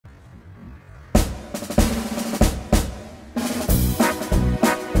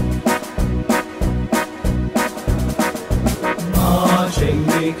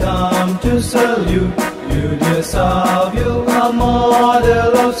we come to salute you, dear Savio, a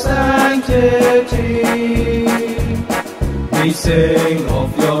model of sanctity. We sing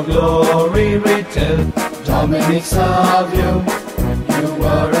of your glory, we tell Dominic Savio, you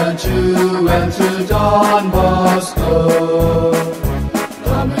were a Jew and to Don Bosco.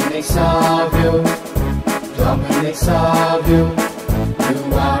 Dominic Savio, Dominic Savio,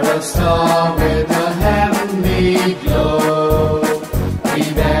 you are a star with a heavenly glow. We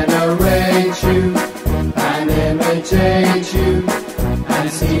venerate you and imitate you and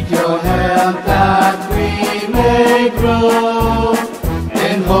seek your help that we may grow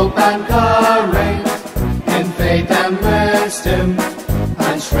in hope and courage, in faith and wisdom,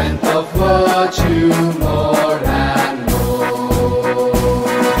 and strength of virtue more and more.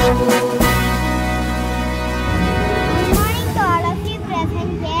 Good morning to all of you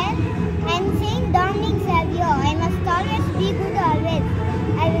present here. I am Saint Dominic Savio. I must always be good always.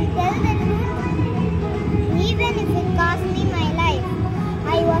 I will tell the truth even if it costs me my life.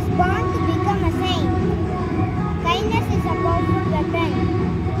 I was born to become a saint. Kindness is a powerful weapon.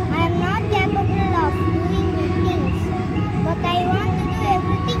 I am not capable of doing big things, but I want to do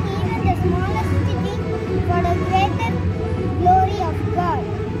everything, even the smallest thing, for the greater glory of God.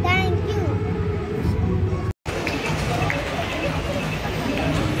 Thank you.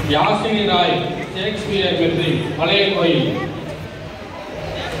 Yasini Rai Shakespeare வெற்றி பழைய கோயில்.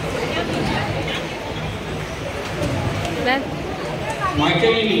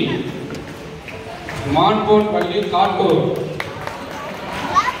 Magizhini Montfort பள்ளி Kattur.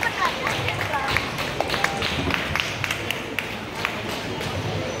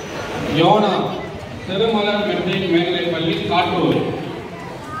 YONO திருமலர் matric மேல்நிலைப் பள்ளி காட்டூர்.